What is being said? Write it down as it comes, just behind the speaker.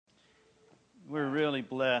We're really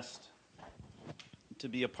blessed to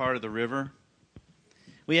be a part of the river.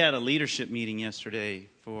 We had a leadership meeting yesterday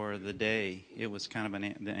for the day. It was kind of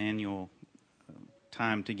the annual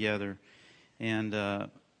time together. And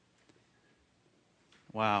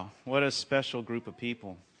wow, what a special group of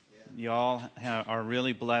people. Y'all are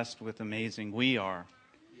really blessed with we are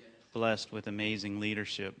blessed with amazing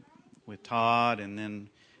leadership with Todd and then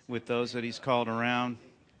with those that he's called around.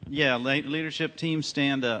 Yeah, leadership team,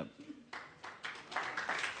 stand up.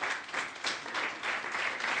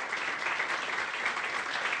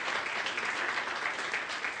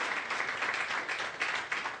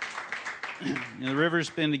 The river's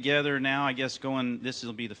been together now, I guess this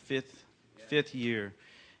will be the fifth year.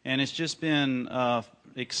 And it's just been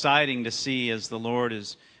exciting to see as the Lord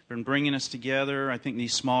has been bringing us together. I think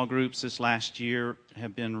these small groups this last year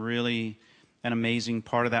have been really an amazing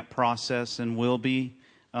part of that process and will be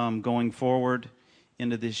going forward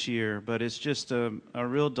into this year. But it's just a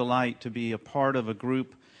real delight to be a part of a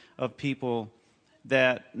group of people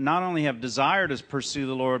that not only have desire to pursue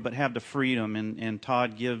the Lord, but have the freedom. And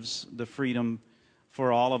Todd gives the freedom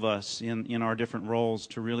for all of us in our different roles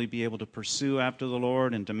to really be able to pursue after the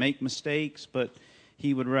Lord and to make mistakes. But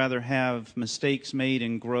he would rather have mistakes made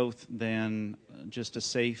in growth than just a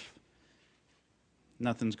safe,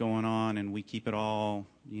 nothing's going on, and we keep it all,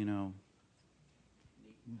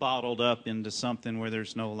 bottled up into something where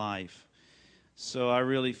there's no life. So I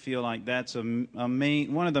really feel like that's one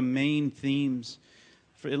of the main themes,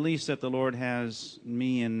 at least that the Lord has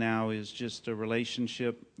me in now, is just a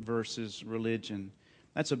relationship versus religion.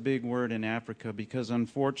 That's a big word in Africa because,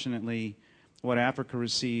 unfortunately, what Africa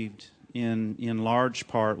received in large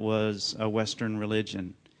part was a Western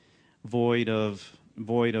religion, void of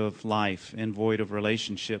life and void of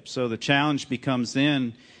relationship. So the challenge becomes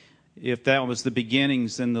then, if that was the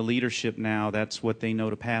beginnings, then the leadership now, that's what they know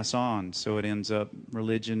to pass on. So it ends up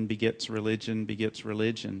religion begets religion begets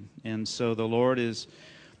religion. And so the Lord is,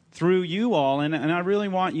 through you all, and I really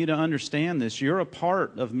want you to understand this, you're a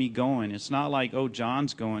part of me going. It's not like, oh,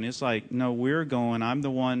 John's going. It's like, no, we're going. I'm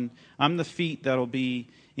the feet that'll be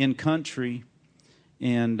in country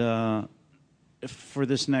and for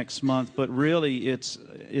this next month. But really, it's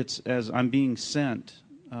as I'm being sent,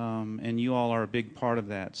 and you all are a big part of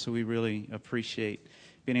that. So we really appreciate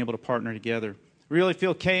being able to partner together. Really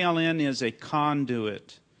feel KLN is a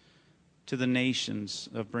conduit to the nations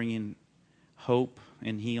of bringing hope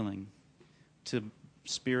and healing to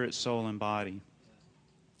spirit, soul, and body.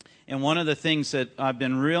 And one of the things that I've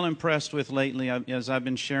been real impressed with lately, as I've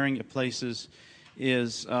been sharing at places,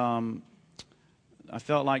 is I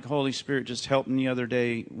felt like Holy Spirit just helped me the other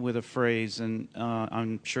day with a phrase, and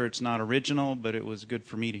I'm sure it's not original, but it was good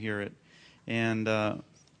for me to hear it. And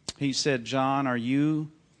he said, John, are you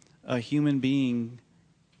a human being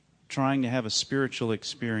trying to have a spiritual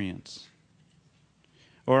experience?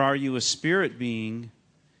 Or are you a spirit being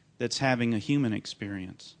that's having a human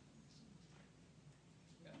experience?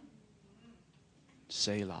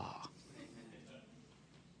 Selah.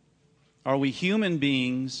 Are we human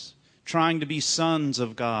beings trying to be sons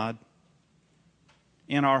of God?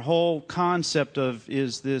 And our whole concept of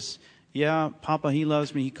is this, yeah, Papa, he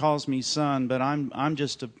loves me, he calls me son, but I'm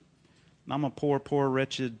a poor,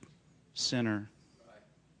 wretched sinner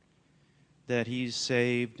that he's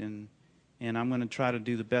saved, and I'm going to try to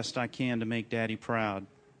do the best I can to make Daddy proud.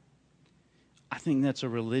 I think that's a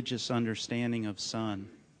religious understanding of son.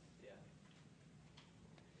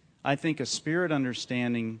 I think a spirit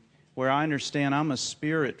understanding where I understand I'm a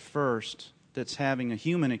spirit first that's having a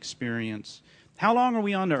human experience. How long are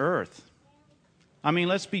we on the earth? I mean,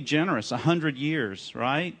 let's be generous, 100 years,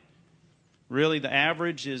 right? Really, the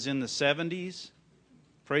average is in the 70s.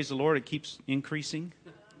 Praise the Lord, it keeps increasing.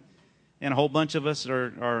 And a whole bunch of us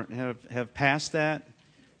have passed that.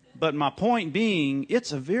 But my point being,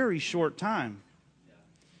 it's a very short time.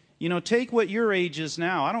 Take what your age is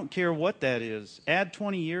now. I don't care what that is. Add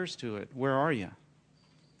 20 years to it. Where are you?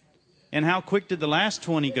 And how quick did the last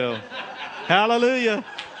 20 go? Hallelujah.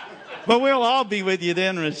 But we'll all be with you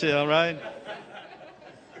then, Rochelle, right?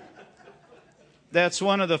 That's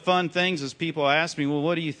one of the fun things is people ask me, well,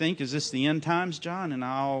 what do you think? Is this the end times, John? And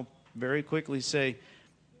I'll very quickly say,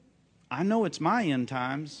 I know it's my end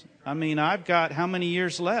times. I mean, I've got how many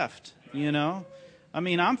years left, I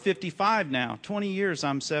mean, I'm 55 now. 20 years,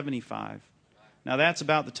 I'm 75. Now, that's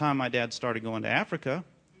about the time my dad started going to Africa.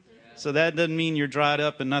 So that doesn't mean you're dried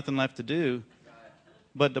up and nothing left to do.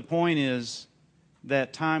 But the point is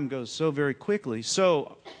that time goes so very quickly.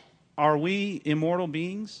 So are we immortal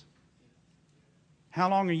beings? How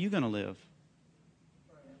long are you going to live?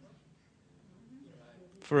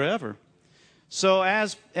 Forever. So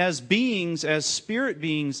as beings, as spirit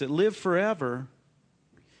beings that live forever,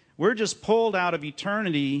 we're just pulled out of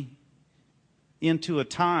eternity into a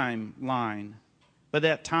timeline. But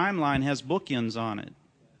that timeline has bookends on it.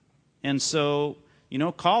 And so,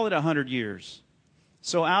 call it 100 years.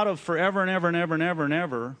 So out of forever and ever and ever and ever and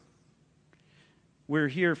ever, we're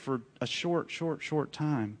here for a short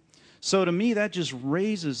time. So to me, that just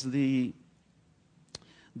raises the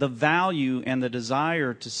value and the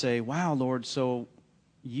desire to say, wow, Lord, so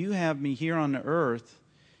you have me here on the earth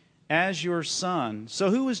as your son. So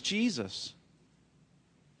who was Jesus?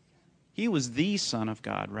 He was the Son of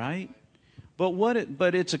God, right?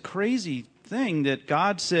 But it's a crazy thing that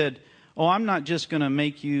God said, oh, I'm not just going to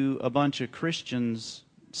make you a bunch of Christians,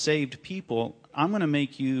 saved people. I'm going to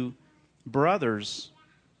make you brothers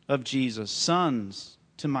of Jesus, sons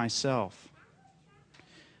to myself.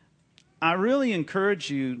 I really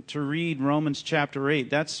encourage you to read Romans chapter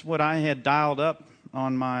 8. That's what I had dialed up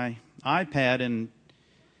on my iPad, and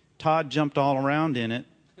Todd jumped all around in it.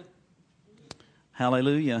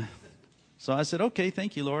 Hallelujah. So I said, okay,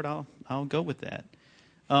 thank you, Lord. I'll go with that.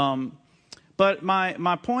 But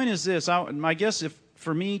my point is this. I guess if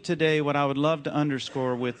for me today, what I would love to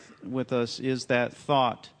underscore with us is that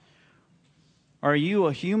thought. Are you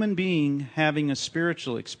a human being having a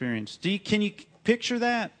spiritual experience? Can you picture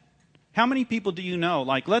that? How many people do you know?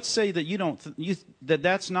 Like, let's say that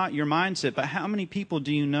that's not your mindset, but how many people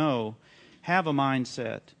do you know have a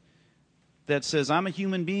mindset that says, I'm a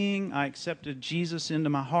human being, I accepted Jesus into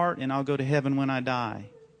my heart, and I'll go to heaven when I die?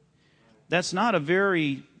 That's a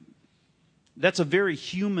very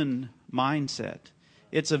human mindset.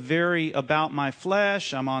 It's a very about my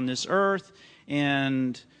flesh, I'm on this earth,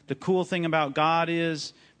 and the cool thing about God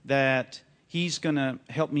is that He's going to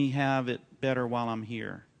help me have it better while I'm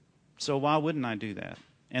here. So why wouldn't I do that?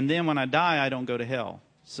 And then when I die, I don't go to hell.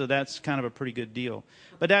 So that's kind of a pretty good deal.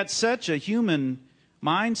 But that's such a human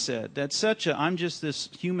mindset. I'm just this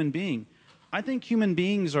human being. I think human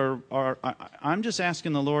beings I'm just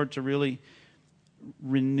asking the Lord to really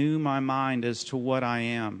renew my mind as to what I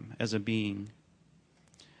am as a being.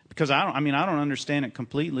 Because I don't understand it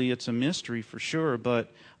completely. It's a mystery for sure.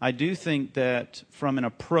 But I do think that from an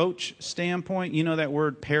approach standpoint, that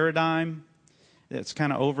word paradigm, that's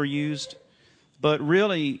kind of overused. But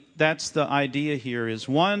really, that's the idea here is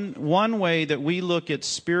one way that we look at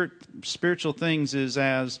spiritual things is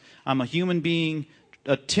as I'm a human being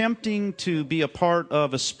attempting to be a part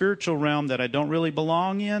of a spiritual realm that I don't really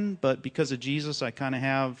belong in, but because of Jesus, I kind of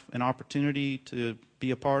have an opportunity to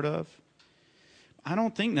be a part of. I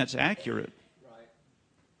don't think that's accurate.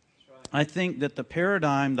 I think that the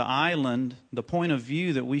paradigm, the island, the point of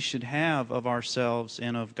view that we should have of ourselves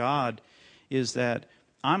and of God is that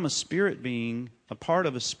I'm a spirit being, a part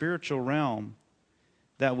of a spiritual realm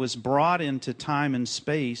that was brought into time and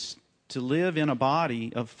space to live in a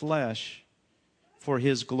body of flesh for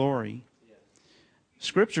His glory.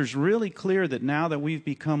 Scripture's really clear that now that we've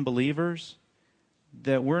become believers,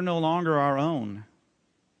 that we're no longer our own.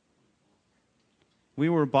 We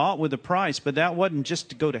were bought with a price, but that wasn't just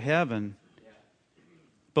to go to heaven.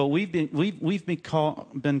 But we've been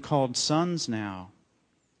called sons now.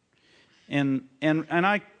 And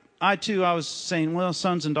I too, I was saying, well,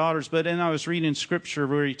 sons and daughters, but then I was reading Scripture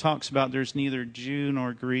where He talks about there's neither Jew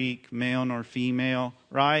nor Greek, male nor female,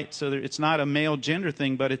 right? So it's not a male gender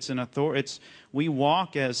thing, but it's an authority. We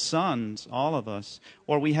walk as sons, all of us,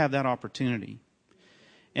 or we have that opportunity.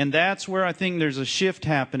 And that's where I think there's a shift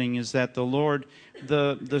happening, is that the Lord,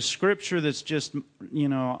 the Scripture that's just,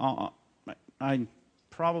 I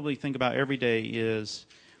probably think about every day is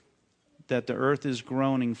that the earth is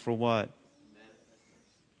groaning for what?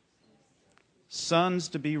 Sons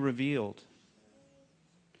to be revealed.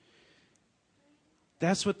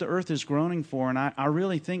 That's what the earth is groaning for, and I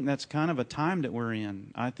really think that's kind of a time that we're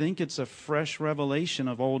in. I think it's a fresh revelation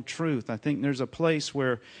of old truth. I think there's a place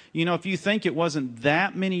where, if you think it wasn't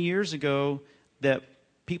that many years ago that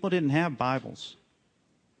people didn't have Bibles.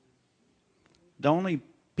 The only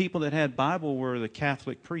people that had Bible were the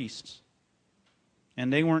Catholic priests.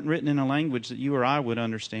 And they weren't written in a language that you or I would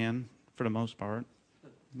understand, for the most part. I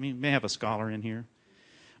mean, we may have a scholar in here.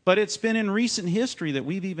 But it's been in recent history that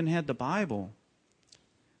we've even had the Bible,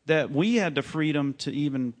 that we had the freedom to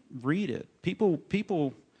even read it.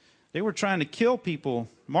 People, they were trying to kill people.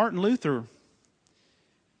 Martin Luther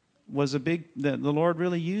was that the Lord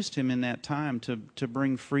really used him in that time to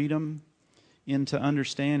bring freedom into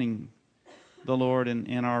understanding the Lord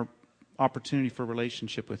and our opportunity for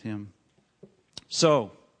relationship with Him.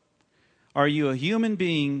 So, are you a human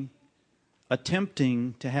being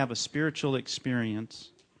attempting to have a spiritual experience,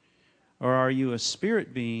 or are you a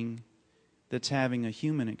spirit being that's having a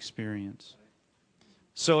human experience.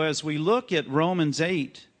 So as we look at Romans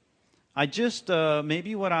 8, I just,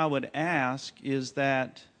 maybe what I would ask is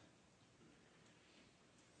that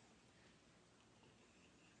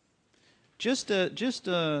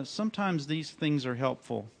sometimes these things are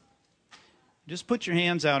helpful. Just put your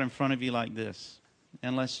hands out in front of you like this.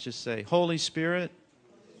 And let's just say, Holy Spirit,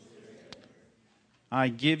 I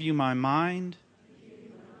give you my mind.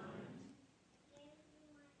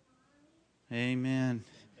 Amen.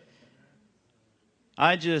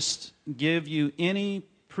 I just give you any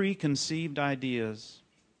preconceived ideas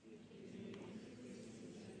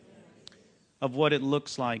of what it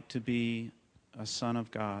looks like to be a son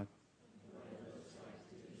of God.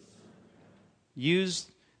 Use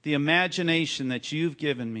the imagination that you've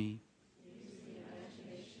given me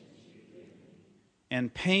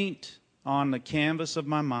and paint on the canvas of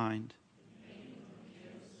my mind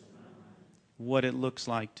what it looks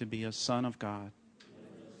like to be a son of God.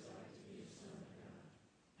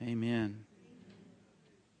 Amen.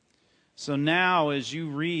 So now as you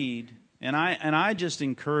read, and I just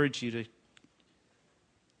encourage you to,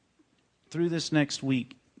 through this next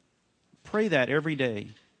week, pray that every day.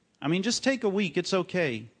 I mean, just take a week. It's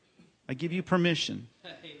okay. I give you permission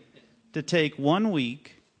to take 1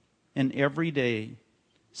 week and every day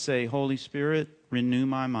say, Holy Spirit, renew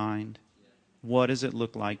my mind. What does it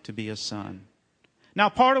look like to be a son? Now,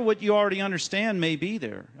 part of what you already understand may be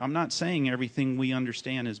there. I'm not saying everything we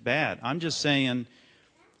understand is bad. I'm just saying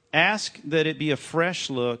ask that it be a fresh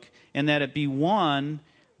look and that it be one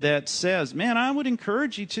that says, man, I would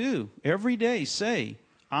encourage you to every day say,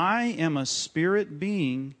 I am a spirit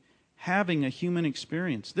being having a human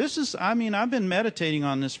experience. This is, I mean, I've been meditating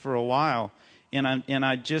on this for a while, and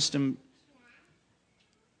I just am,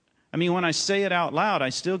 I mean, when I say it out loud, I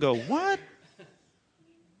still go, what?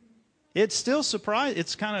 It still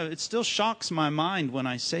it still shocks my mind when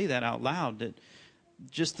I say that out loud, that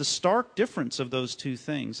just the stark difference of those two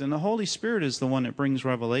things. And the Holy Spirit is the one that brings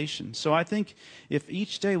revelation. So I think if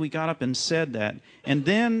each day we got up and said that, and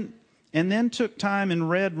then took time and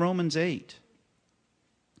read Romans 8,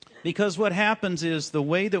 because what happens is the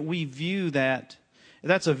way that we view that,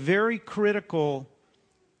 that's a very critical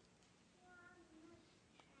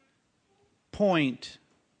point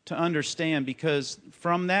to understand, because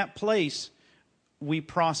from that place we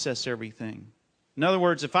process everything. In other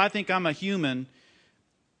words, if I think I'm a human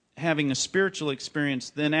having a spiritual experience,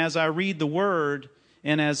 then as I read the Word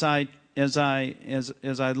and as I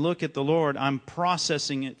look at the Lord, I'm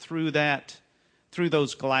processing it through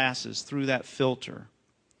those glasses, through that filter.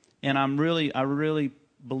 And I really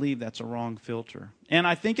believe that's a wrong filter. And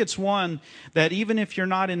I think it's one that even if you're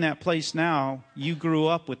not in that place now, you grew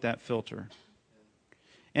up with that filter.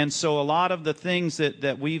 And so a lot of the things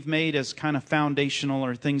that we've made as kind of foundational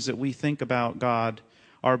or things that we think about God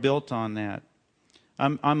are built on that.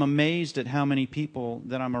 I'm amazed at how many people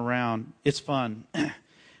that I'm around. It's fun.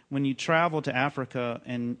 When you travel to Africa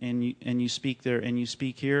and you speak there and you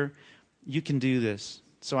speak here, you can do this.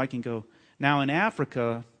 So I can go, now in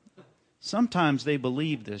Africa, sometimes they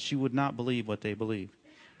believe this. You would not believe what they believe.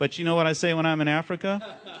 But you know what I say when I'm in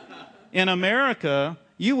Africa? In America,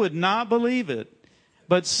 you would not believe it.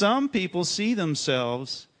 But some people see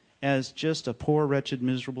themselves as just a poor, wretched,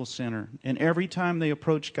 miserable sinner. And every time they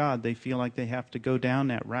approach God, they feel like they have to go down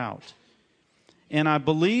that route. And I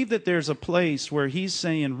believe that there's a place where He's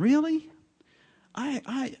saying, really?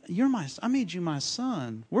 I made you my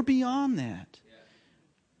son. We're beyond that.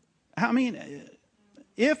 I mean,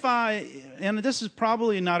 and this is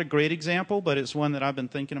probably not a great example, but it's one that I've been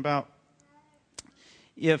thinking about.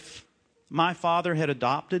 If my father had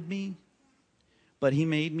adopted me, but He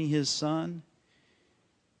made me His son,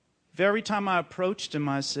 if every time I approached Him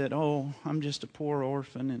I said, oh, I'm just a poor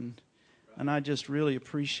orphan, and I just really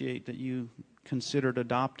appreciate that you considered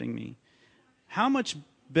adopting me, how much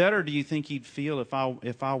better do you think He'd feel if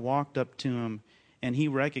I walked up to Him and He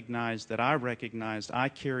recognized that I recognized I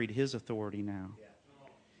carried His authority now?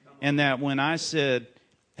 And that when I said,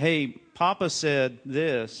 hey, Papa said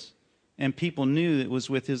this, and people knew it was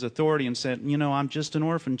with His authority and said, you know, I'm just an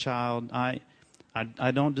orphan child.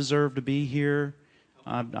 I don't deserve to be here.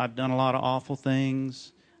 I've done a lot of awful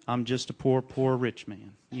things. I'm just a poor, poor rich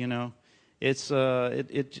man. You know,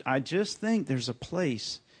 I just think there's a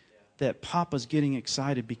place that Papa's getting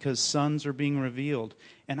excited because sons are being revealed.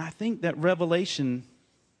 And I think that revelation,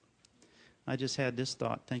 I just had this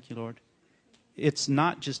thought. Thank you, Lord. It's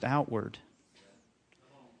not just outward.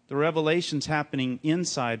 The revelation's happening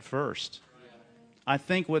inside first. I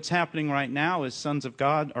think what's happening right now is sons of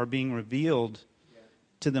God are being revealed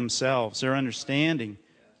to themselves. They're understanding,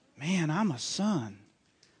 man, I'm a son.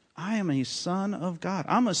 I am a son of God.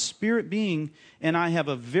 I'm a spirit being, and I have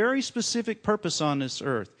a very specific purpose on this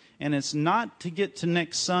earth. And it's not to get to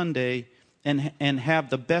next Sunday and have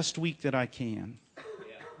the best week that I can.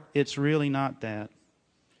 It's really not that.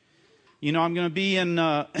 You know, I'm going to be in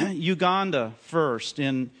Uganda first,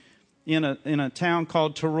 in a town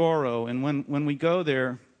called Tororo. And when we go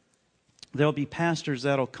there, there'll be pastors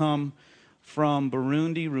that'll come from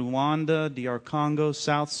Burundi, Rwanda, DR Congo,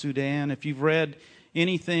 South Sudan. If you've read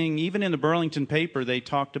anything, even in the Burlington paper, they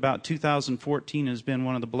talked about 2014 has been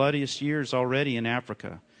one of the bloodiest years already in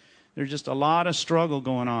Africa. There's just a lot of struggle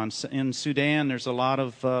going on. In Sudan, there's a lot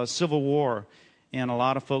of civil war, and a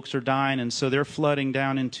lot of folks are dying, and so they're flooding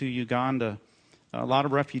down into Uganda. A lot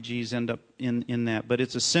of refugees end up in that, but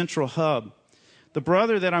it's a central hub. The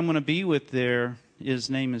brother that I'm going to be with there, his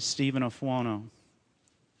name is Stephen Ofuono.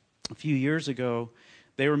 A few years ago,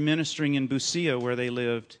 they were ministering in Busia where they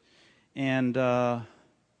lived, and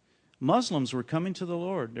Muslims were coming to the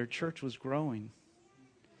Lord. Their church was growing.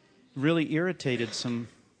 Really irritated some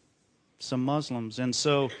Muslims, and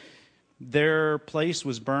so their place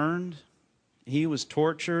was burned. He was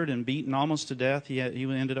tortured and beaten almost to death. He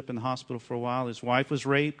ended up in the hospital for a while. His wife was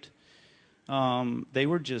raped. They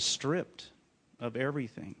were just stripped of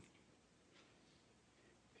everything.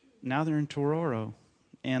 Now they're in Tororo,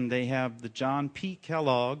 and they have the John P.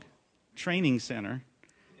 Kellogg Training Center.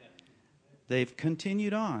 They've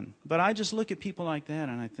continued on. But I just look at people like that,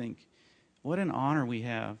 and I think, what an honor we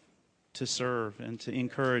have to serve and to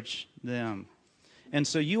encourage them. And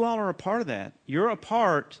so you all are a part of that. You're a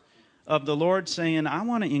part of the Lord saying, I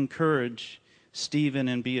want to encourage Stephen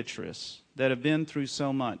and Beatrice that have been through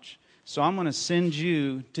so much. So I'm going to send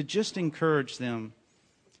you to just encourage them,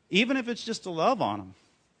 even if it's just to love on them.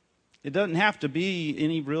 It doesn't have to be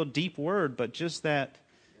any real deep word, but just that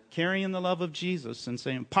carrying the love of Jesus and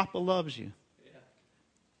saying, Papa loves you. Yeah.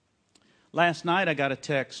 Last night I got a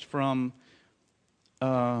text from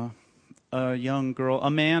a young girl,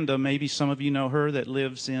 Amanda, maybe some of you know her, that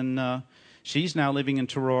lives in... she's now living in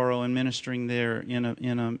Tororo and ministering there in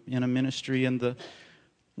a ministry. And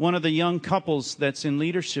one of the young couples that's in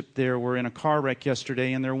leadership there were in a car wreck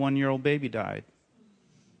yesterday, and their 1-year-old baby died.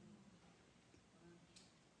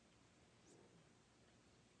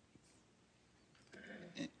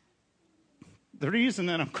 The reason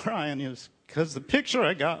that I'm crying is because the picture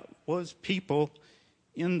I got was people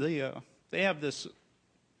in the... they have this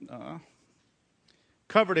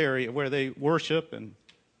covered area where they worship,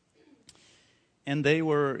 and they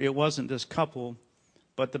were, it wasn't this couple,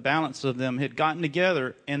 but the balance of them had gotten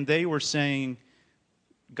together, and they were saying,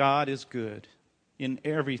 God is good. In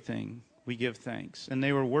everything we give thanks. And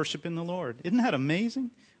they were worshiping the Lord. Isn't that amazing?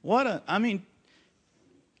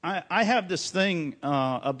 I have this thing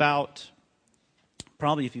about,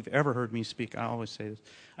 probably if you've ever heard me speak, I always say this.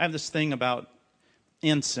 I have this thing about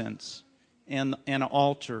incense and an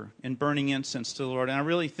altar and burning incense to the Lord. And I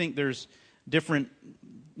really think there's different...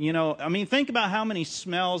 think about how many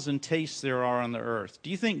smells and tastes there are on the earth. Do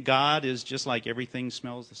you think God is just like everything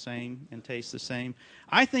smells the same and tastes the same?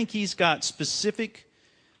 I think He's got specific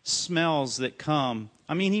smells that come.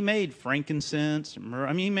 He made frankincense,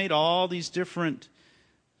 He made all these different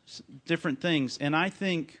things. And I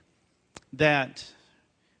think that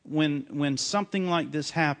when something like this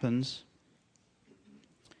happens,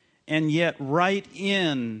 and yet right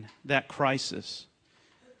in that crisis,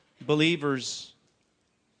 believers...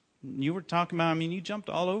 You were talking about, you jumped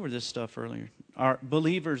all over this stuff earlier. Our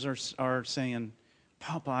believers are saying,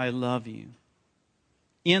 Papa, I love you.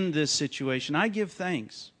 In this situation, I give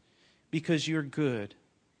thanks because you're good.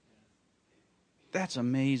 That's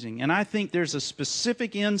amazing. And I think there's a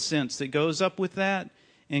specific incense that goes up with that,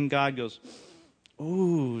 and God goes,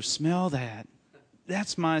 ooh, smell that.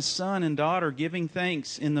 That's my son and daughter giving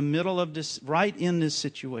thanks in the middle of this, right in this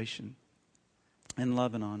situation, and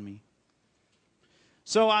loving on me.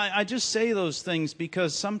 So I just say those things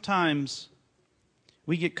because sometimes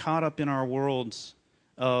we get caught up in our worlds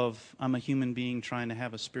of, I'm a human being trying to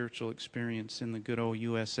have a spiritual experience in the good old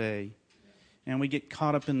USA. And we get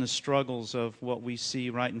caught up in the struggles of what we see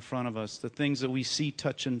right in front of us. The things that we see,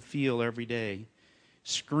 touch, and feel every day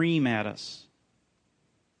scream at us.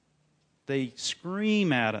 They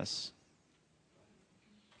scream at us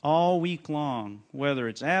all week long, whether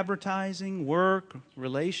it's advertising, work,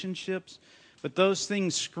 relationships. But those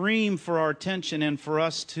things scream for our attention and for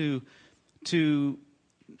us to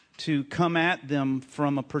come at them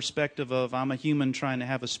from a perspective of, I'm a human trying to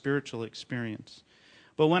have a spiritual experience.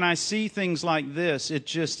 But when I see things like this, it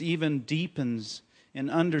just even deepens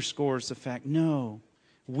and underscores the fact, no,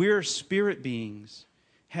 we're spirit beings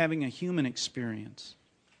having a human experience.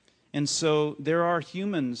 And so there are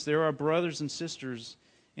humans, there are brothers and sisters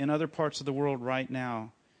in other parts of the world right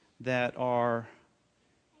now that are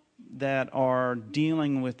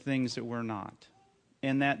dealing with things that we're not.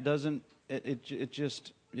 And that doesn't,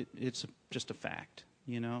 it's just a fact,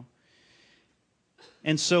 you know.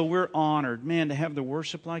 And so we're honored, man, to have the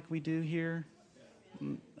worship like we do here.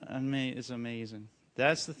 It's amazing.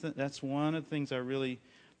 That's one of the things I really.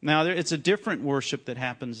 Now it's a different worship that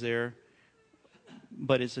happens there,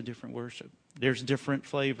 but it's a different worship. There's different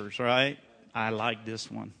flavors, right? I like this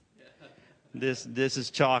one. This is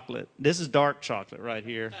chocolate. This is dark chocolate right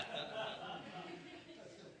here.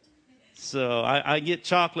 So I get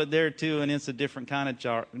chocolate there too, and it's a different kind of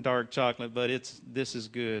dark chocolate, but this is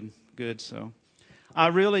good. So I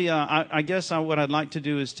really, I guess what I'd like to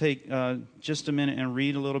do is take just a minute and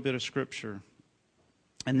read a little bit of Scripture,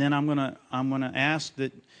 and then I'm gonna ask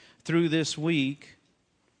that through this week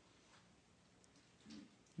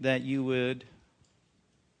that you would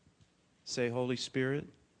say, Holy Spirit,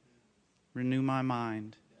 renew my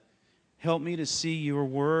mind. Help me to see your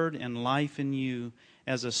word and life in you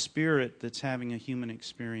as a spirit that's having a human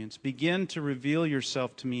experience. Begin to reveal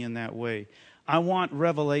yourself to me in that way. I want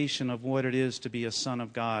revelation of what it is to be a son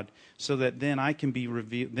of God, so that then I can be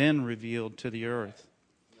revealed to the earth.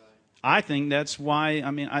 I think that's why,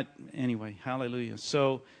 anyway, hallelujah.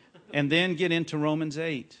 So, and then get into Romans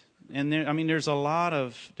 8. And there's a lot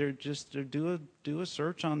of, do a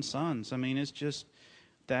search on sons. It's just,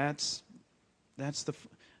 it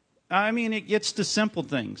gets to simple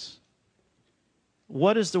things.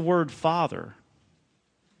 What is the word father?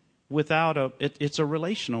 It's a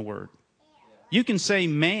relational word. You can say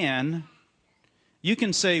man, you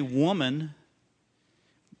can say woman.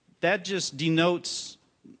 That just denotes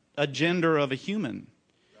a gender of a human.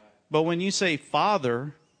 But when you say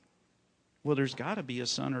father, well, there's got to be a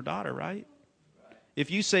son or daughter, right? If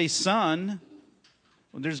you say son,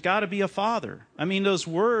 well, there's got to be a father. Those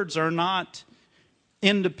words are not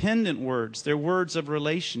independent words. They're words of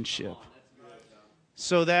relationship.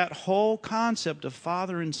 So that whole concept of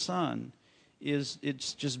father and son it's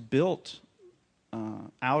just built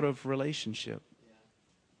out of relationship.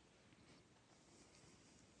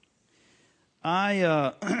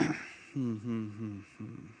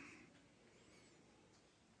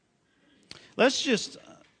 Let's just,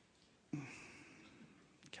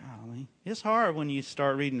 golly, it's hard when you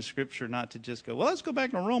start reading Scripture not to just go, well, let's go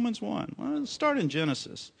back to Romans 1. Well, let's start in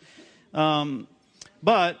Genesis.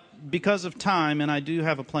 But because of time, and I do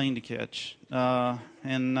have a plane to catch,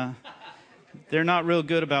 and they're not real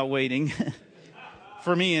good about waiting,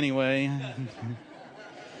 for me anyway.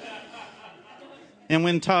 And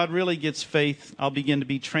when Todd really gets faith, I'll begin to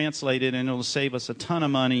be translated, and it'll save us a ton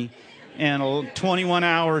of money and 21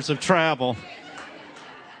 hours of travel.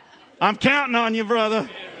 I'm counting on you, brother.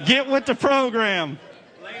 Get with the program.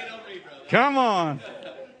 Come on.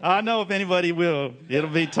 I know if anybody will, it'll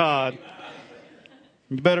be Todd.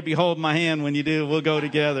 You better be holding my hand when you do. We'll go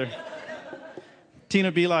together.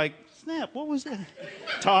 Tina be like, snap, what was that?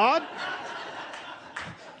 Todd?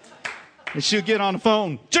 And she'll get on the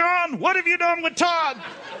phone. John, what have you done with Todd?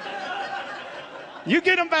 You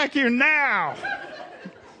get him back here now.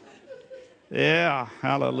 Yeah,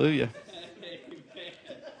 hallelujah.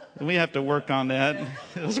 We have to work on that.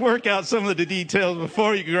 Let's work out some of the details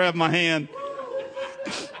before you grab my hand.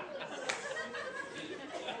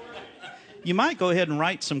 You might go ahead and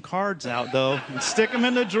write some cards out, though, and stick them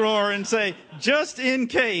in the drawer and say, just in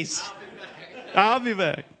case, I'll be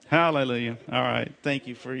back. Hallelujah. All right. Thank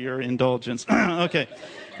you for your indulgence. Okay.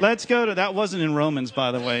 Let's go to, that wasn't in Romans,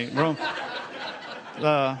 by the way.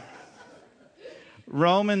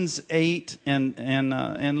 Romans 8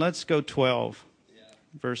 and let's go 12,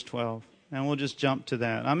 verse 12. And we'll just jump to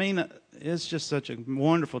that. It's just such a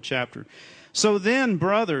wonderful chapter. So then,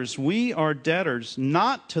 brothers, we are debtors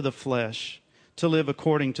not to the flesh to live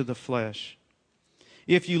according to the flesh.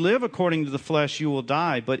 If you live according to the flesh, you will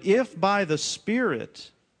die. But if by the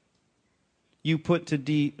Spirit you put to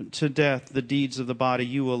death the deeds of the body,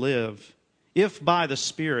 you will live. If by the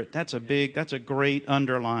Spirit, that's a great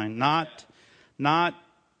underline. That's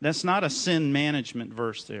not a sin management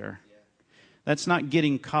verse there. That's not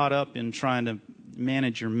getting caught up in trying to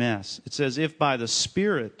manage your mess. It says, if by the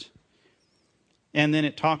Spirit, and then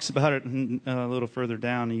it talks about it a little further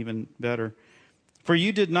down, even better.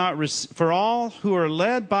 For all who are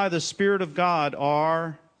led by the Spirit of God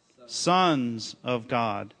are sons of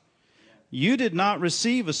God. You did not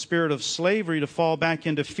receive a spirit of slavery to fall back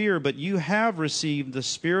into fear, but you have received the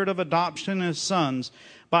spirit of adoption as sons,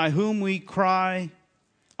 by whom we cry,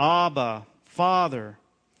 Abba, Father.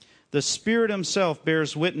 The Spirit Himself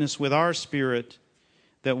bears witness with our spirit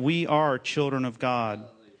that we are children of God.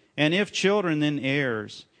 And if children, then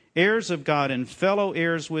heirs. Heirs of God and fellow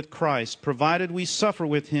heirs with Christ, provided we suffer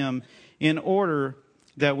with Him in order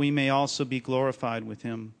that we may also be glorified with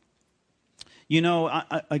Him. You know,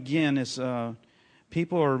 again, it's,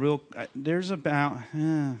 people are real, there's about,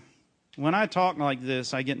 when I talk like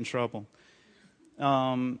this, I get in trouble.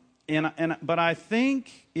 But I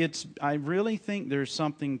think I really think there's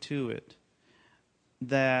something to it.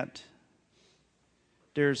 That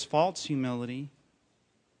there's false humility.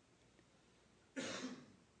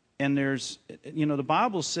 And there's, you know, the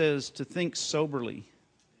Bible says to think soberly,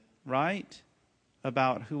 right?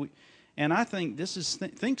 About who and I think this is,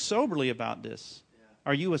 think soberly about this.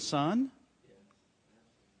 Are you a son?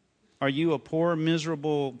 Are you a poor,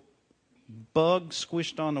 miserable bug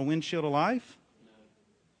squished on the windshield of life?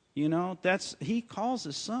 You know, He calls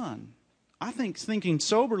His son. I think thinking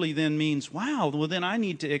soberly then means, wow, well then I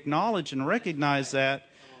need to acknowledge and recognize that.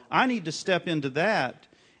 I need to step into that.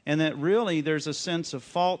 And that really there's a sense of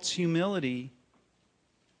false humility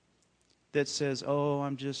that says, oh,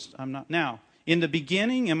 I'm not. Now, in the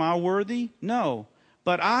beginning, am I worthy? No.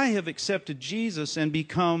 But I have accepted Jesus and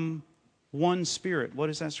become one spirit. What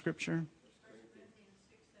is that scripture?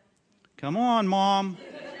 Come on, Mom.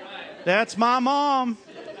 That's my mom.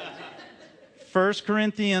 1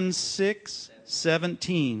 Corinthians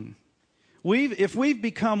 6:17. If we've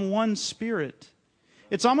become one spirit,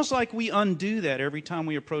 it's almost like we undo that every time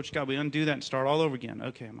we approach God. We undo that and start all over again.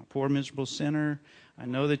 Okay, I'm a poor, miserable sinner. I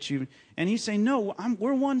know that you... And He's saying, no,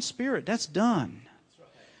 we're one spirit. That's done.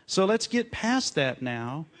 So let's get past that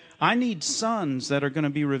now. I need sons that are going to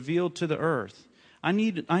be revealed to the earth. I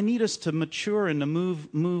need us to mature and to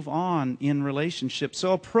move on in relationship.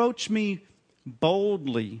 So approach me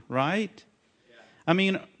boldly, right? I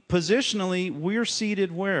mean, positionally, we're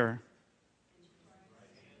seated where?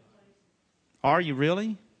 Are you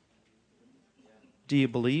really? Do you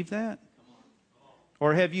believe that?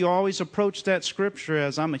 Or have you always approached that scripture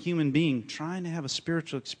as I'm a human being trying to have a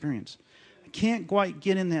spiritual experience? I can't quite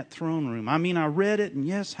get in that throne room. I mean, I read it and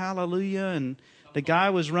yes, hallelujah, and the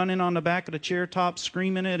guy was running on the back of the chair top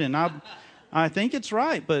screaming it, and I think it's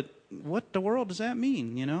right, but what the world does that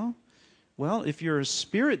mean, you know? Well, if you're a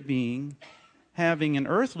spirit being having an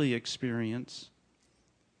earthly experience,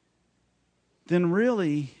 then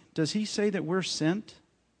really... Does He say that we're sent?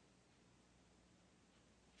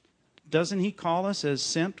 Doesn't He call us as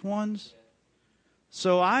sent ones?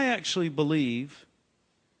 So I actually believe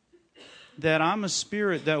that I'm a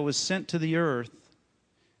spirit that was sent to the earth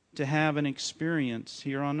to have an experience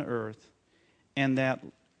here on the earth, and that,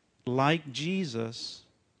 like Jesus,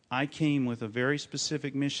 I came with a very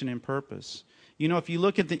specific mission and purpose. You know, if you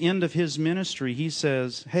look at the end of His ministry, He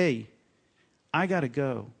says, hey, I got to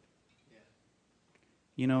go.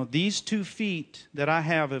 You know, these 2 feet that I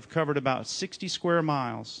have covered about 60 square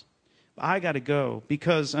miles. I got to go,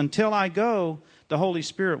 because until I go, the Holy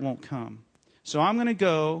Spirit won't come. So I'm going to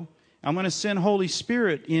go. I'm going to send Holy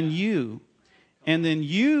Spirit in you. And then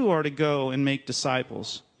you are to go and make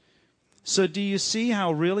disciples. So do you see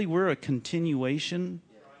how really we're a continuation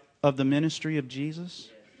of the ministry of Jesus?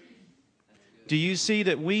 Do you see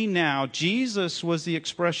that Jesus was the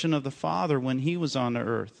expression of the Father when He was on the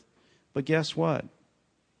earth. But guess what?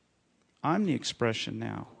 I'm the expression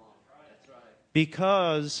now.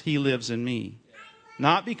 Because He lives in me.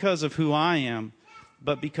 Not because of who I am,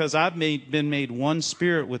 but because I've been made one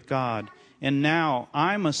spirit with God. And now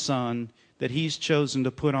I'm a son that He's chosen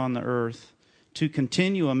to put on the earth to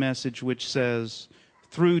continue a message which says,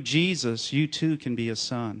 through Jesus, you too can be a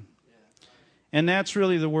son. And that's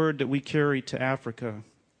really the word that we carry to Africa.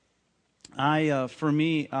 I'll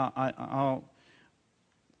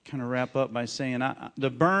kind of wrap up by saying the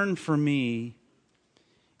burn for me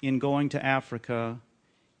in going to Africa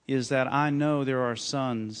is that I know there are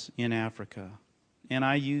sons in Africa. And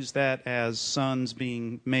I use that as sons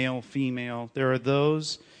being male, female. There are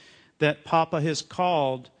those that Papa has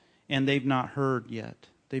called and they've not heard yet.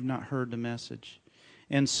 They've not heard the message.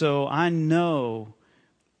 And so I know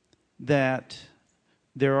that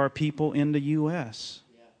there are people in the U.S.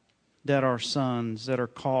 that are sons, that are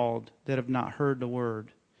called, that have not heard the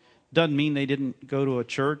word. Doesn't mean they didn't go to a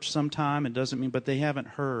church sometime. It doesn't mean, but they haven't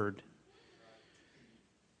heard.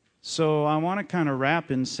 So I want to kind of wrap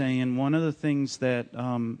in saying one of the things that,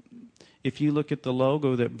 if you look at the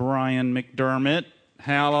logo that Brian McDermott,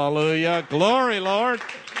 hallelujah, glory, Lord.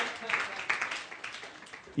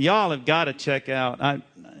 Y'all have got to check out. I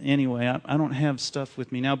don't have stuff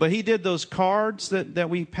with me now, but he did those cards that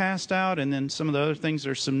we passed out, and then some of the other things.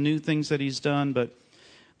 There's some new things that he's done, but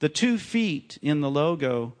the 2 feet in the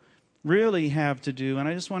logo really have to do, and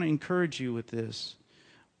I just want to encourage you with this.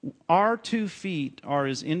 Our 2 feet are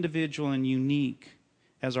as individual and unique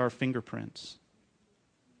as our fingerprints.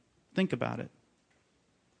 Think about it.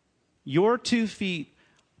 Your 2 feet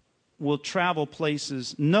will travel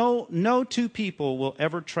places. No 2 people will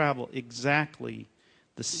ever travel exactly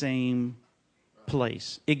the same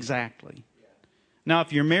place. Exactly. Now,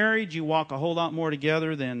 if you're married, you walk a whole lot more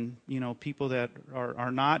together than, people that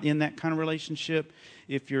are not in that kind of relationship.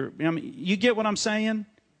 You get what I'm saying?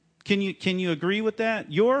 Can you agree with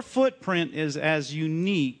that? Your footprint is as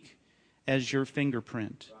unique as your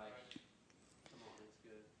fingerprint.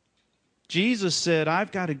 Jesus said,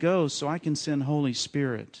 I've got to go so I can send Holy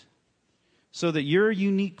Spirit, so that your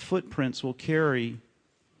unique footprints will carry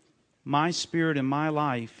my Spirit and my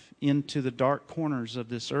life into the dark corners of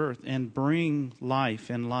this earth and bring life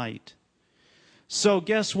and light. So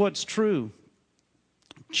guess what's true?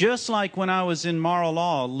 Just like when I was in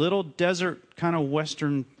Mar-a-Lago, a little desert kind of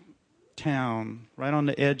western town, right on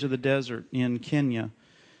the edge of the desert in Kenya,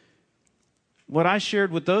 what I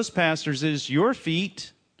shared with those pastors is your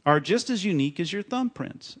feet are just as unique as your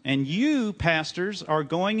thumbprints. And you, pastors, are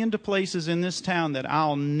going into places in this town that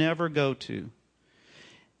I'll never go to.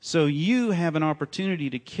 So you have an opportunity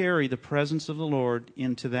to carry the presence of the Lord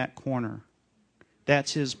into that corner.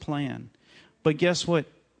 That's His plan. But guess what?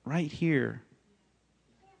 Right here,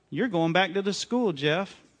 you're going back to the school,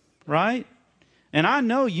 Jeff, right? And I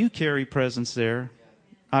know you carry presence there.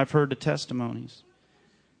 I've heard the testimonies.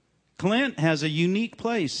 Clint has a unique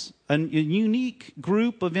place, a unique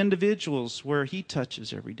group of individuals where he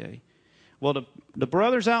touches every day. Well, the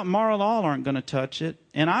brothers out in Mar-a-Lago aren't going to touch it,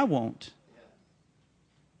 and I won't.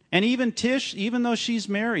 And even Tish, even though she's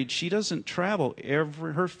married, she doesn't travel.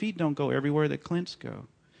 Her feet don't go everywhere that Clint's go.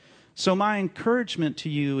 So my encouragement to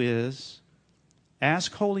you is,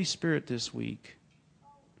 ask Holy Spirit this week,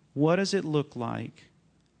 what does it look like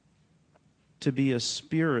to be a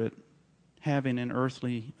spirit having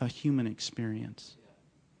a human experience?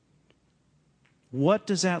 What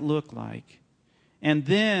does that look like? And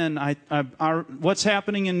then what's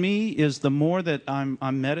happening in me is the more that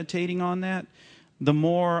I'm meditating on that, the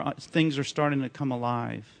more things are starting to come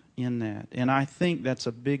alive in that. And I think that's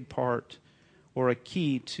a big part or a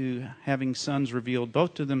key to having sons revealed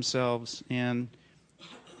both to themselves and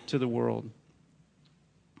to the world.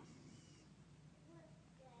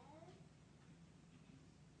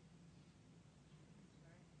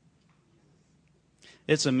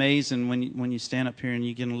 It's amazing when you stand up here and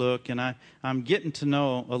you can look, and I'm getting to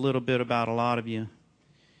know a little bit about a lot of you.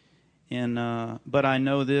 And but I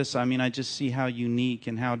know this. I mean, I just see how unique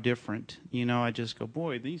and how different. I just go,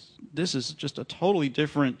 boy, this is just a totally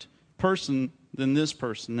different person than this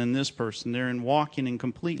person, than this person. They're walking in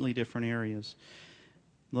completely different areas.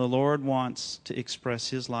 The Lord wants to express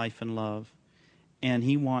His life and love, and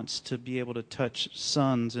He wants to be able to touch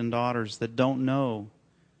sons and daughters that don't know.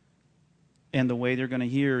 And the way they're going to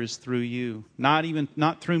hear is through you. Not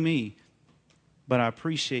through me, but I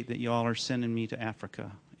appreciate that you all are sending me to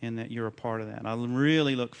Africa and that you're a part of that. I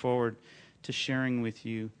really look forward to sharing with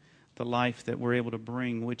you the life that we're able to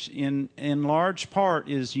bring, which in large part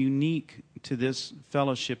is unique to this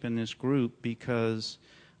fellowship and this group, because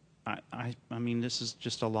I mean, this is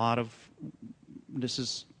just this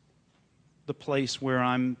is the place where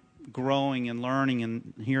I'm growing and learning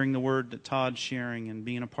and hearing the word that Todd's sharing and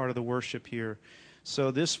being a part of the worship here.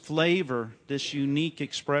 So this flavor, this unique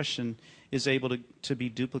expression is able to be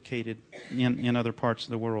duplicated in other parts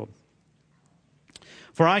of the world.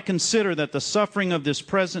 For I consider that the suffering of this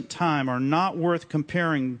present time are not worth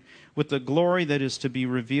comparing with the glory that is to be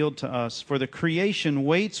revealed to us. For the creation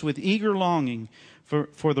waits with eager longing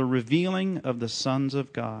for the revealing of the sons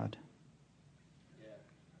of God.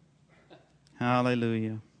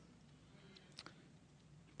 Hallelujah.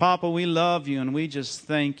 Papa, we love you, and we just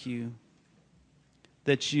thank you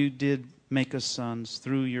that you did make us sons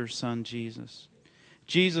through your Son, Jesus.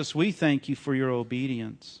 Jesus, we thank you for your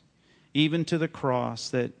obedience, even to the cross,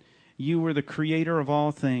 that you were the creator of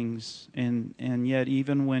all things, and yet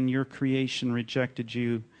even when your creation rejected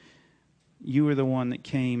you, you were the one that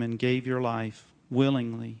came and gave your life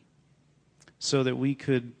willingly so that we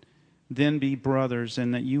could then be brothers,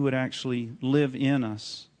 and that you would actually live in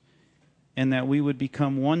us, and that we would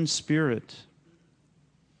become one spirit.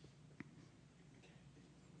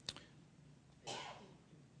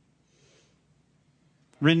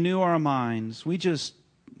 Renew our minds. We just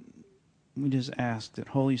ask that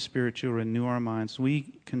Holy Spirit, you'll renew our minds.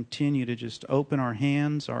 We continue to just open our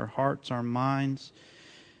hands, our hearts, our minds,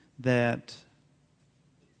 that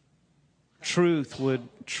truth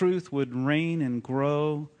would reign and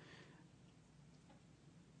grow,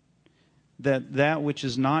 that which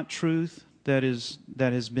is not truth that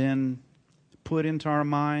has been put into our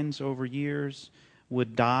minds over years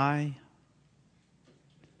would die,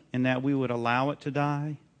 and that we would allow it to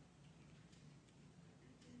die.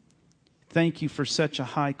 Thank you for such a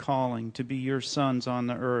high calling to be your sons on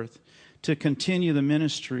the earth, to continue the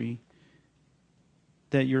ministry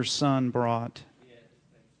that your Son brought,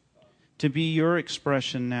 to be your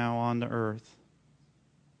expression now on the earth.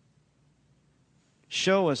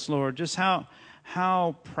 Show us, Lord, just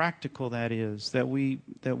how practical that is, that we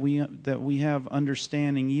have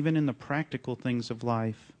understanding even in the practical things of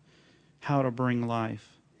life, how to bring life.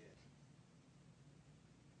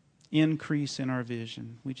 Increase in our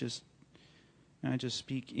vision. I just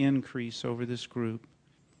speak increase over this group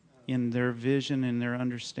in their vision and their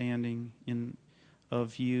understanding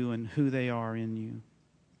of you and who they are in you.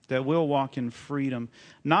 That we'll walk in freedom,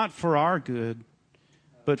 not for our good,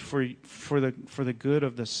 but for the good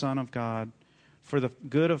of the Son of God, for the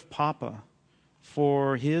good of Papa,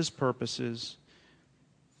 for His purposes.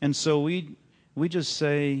 And so we just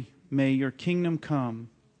say, may your kingdom come.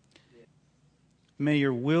 May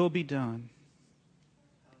your will be done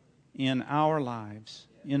in our lives,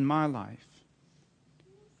 in my life,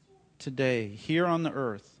 today, here on the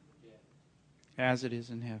earth, as it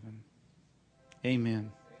is in heaven.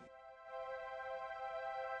 Amen.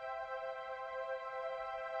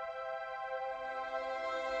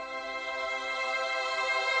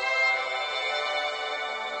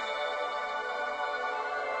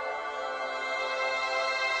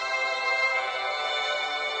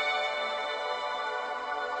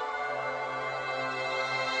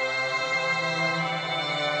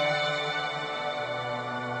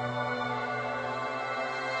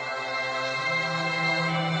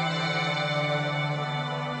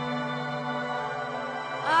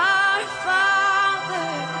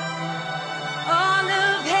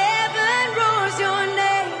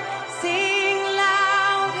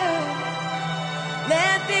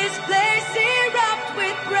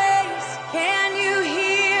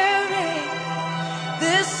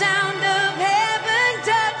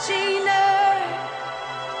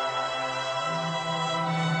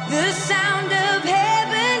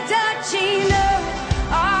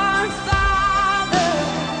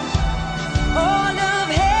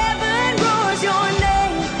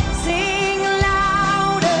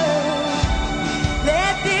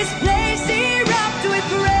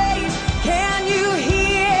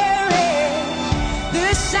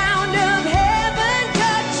 Sound of